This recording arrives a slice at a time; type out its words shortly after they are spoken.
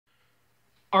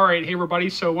All right, hey everybody,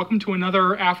 so welcome to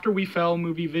another After We Fell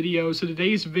movie video. So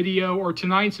today's video, or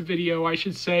tonight's video, I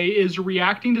should say, is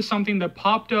reacting to something that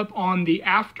popped up on the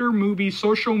After movie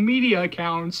social media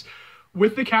accounts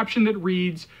with the caption that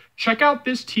reads, "Check out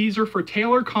this teaser for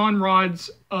Taylor Conrod's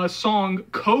song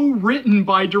co-written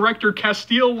by director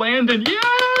Castile Landon."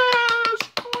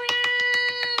 Yes,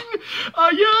 Queen!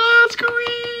 Yes, Queen!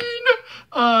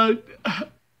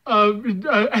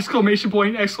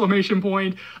 Exclamation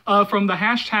point, from the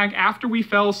hashtag After We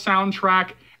Fell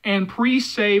soundtrack and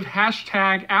pre-save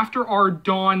hashtag After Our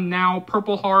Dawn Now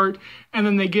Purple Heart. And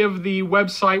then they give the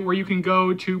website where you can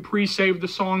go to pre-save the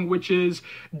song, which is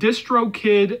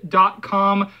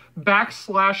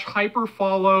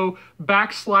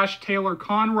distrokid.com/hyperfollow/Taylor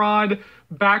Conrod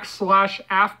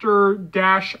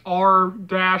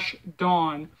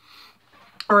 /after-r-dawn.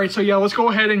 All right, so yeah, let's go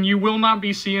ahead, and you will not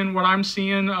be seeing what I'm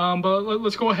seeing, but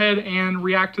let's go ahead and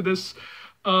react to this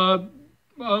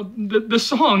this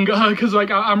song, because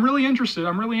like I'm really interested.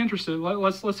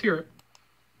 Let's hear it.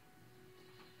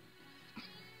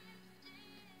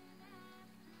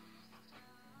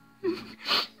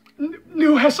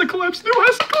 New HESSA clips.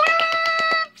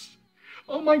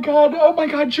 Oh my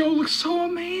god, Joe looks so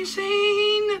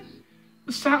amazing.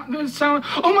 The sound.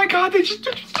 Oh my god, they just.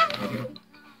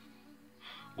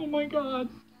 Oh my god.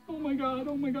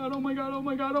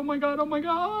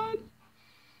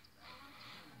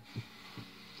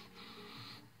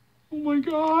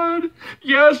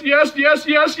 Yes.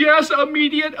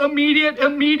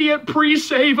 Immediate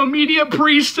pre-save.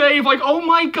 Like, oh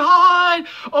my god,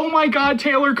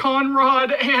 Taylor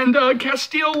Conrod and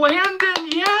Castile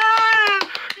Landon. Yes,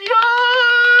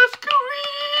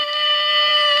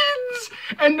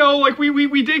 and no, like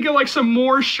we did get like some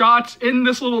more shots in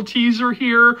this little teaser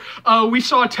here. We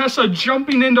saw Tessa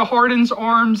jumping into Hardin's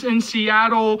arms in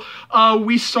Seattle.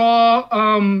 We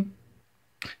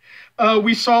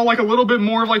saw like a little bit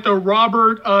more of like the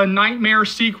Robert nightmare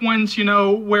sequence, you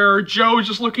know, where Joe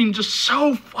just looking just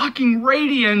so fucking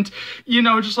radiant, you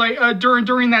know, just like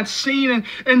during that scene,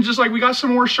 and just like we got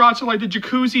some more shots of like the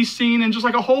jacuzzi scene and just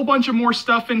like a whole bunch of more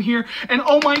stuff in here. And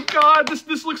oh my god, this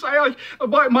looks like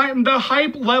the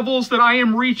hype levels that I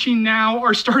am reaching now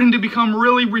are starting to become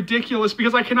really ridiculous,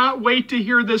 because I cannot wait to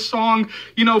hear this song,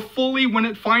 you know, fully when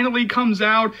it finally comes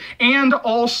out, and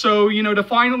also, you know, to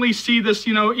finally see this,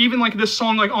 you know, even like this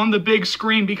song like on the big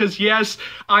screen, because yes,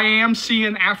 I am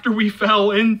seeing After We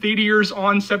Fell in theaters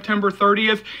on September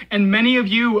 30th, and many of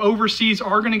you overseas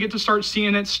are going to get to start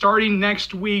seeing it starting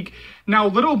next week. Now, a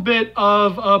little bit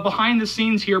of behind the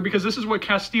scenes here, because this is what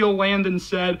Castile Landon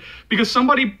said, because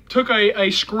somebody took a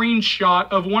screenshot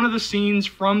of one of the scenes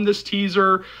from this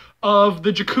teaser of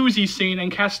the jacuzzi scene,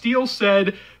 and Castile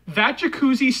said that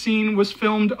jacuzzi scene was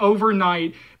filmed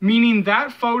overnight, meaning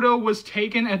that photo was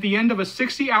taken at the end of a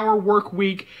 60-hour work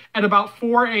week at about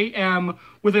 4 a.m.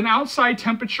 with an outside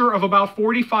temperature of about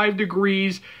 45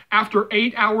 degrees after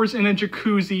 8 hours in a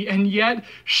jacuzzi, and yet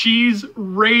she's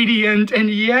radiant.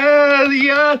 And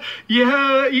yes,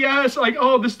 like,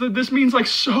 oh, this means like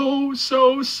so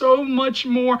much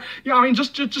more. Yeah, I mean,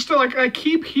 just to like, I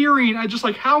keep hearing just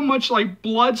like how much like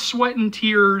blood, sweat, and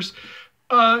tears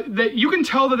that you can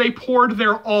tell that they poured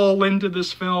their all into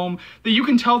this film, that you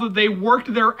can tell that they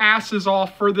worked their asses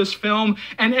off for this film,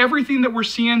 and everything that we're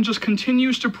seeing just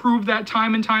continues to prove that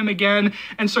time and time again.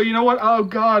 And so, you know what? Oh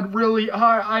God, really,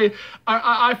 I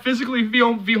physically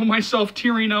feel myself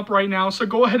tearing up right now. So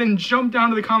go ahead and jump down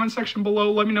to the comment section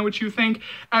below. Let me know what you think.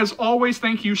 As always,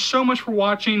 thank you so much for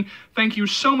watching. Thank you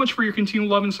so much for your continued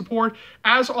love and support.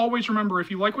 As always, remember,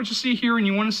 if you like what you see here and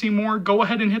you want to see more, go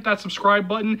ahead and hit that subscribe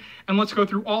button, and let's go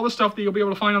through all the stuff that you'll be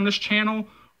able to find on this channel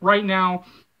right now.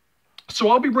 So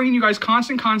I'll be bringing you guys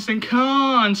constant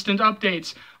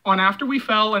updates on After We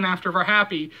Fell and After We're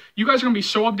Happy. You guys are going to be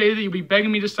so updated that you'll be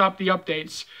begging me to stop the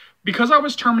updates. Because I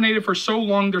was terminated for so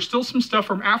long, there's still some stuff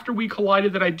from After We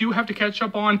Collided that I do have to catch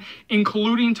up on,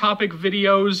 including topic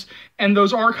videos, and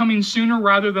those are coming sooner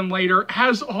rather than later.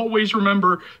 As always,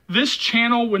 remember, this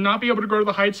channel would not be able to grow to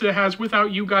the heights that it has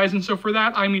without you guys, and so for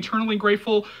that, I'm eternally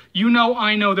grateful. You know,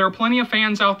 I know, there are plenty of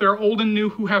fans out there, old and new,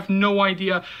 who have no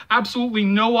idea, absolutely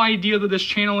no idea that this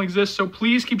channel exists, so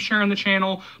please keep sharing the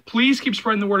channel. Please keep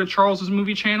spreading the word of Charles's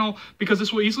movie channel, because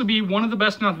this will easily be one of the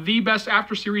best, not the best,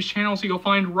 After Series channels that you'll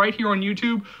find right here on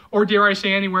YouTube, or dare I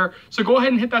say anywhere. So go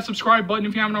ahead and hit that subscribe button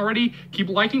if you haven't already. Keep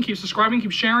liking, keep subscribing,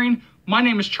 keep sharing. My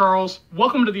name is Charles.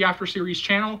 Welcome to the After Series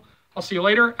channel. I'll see you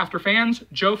later. After fans,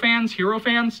 Joe fans, Hero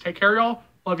fans, take care, y'all.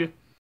 Love you.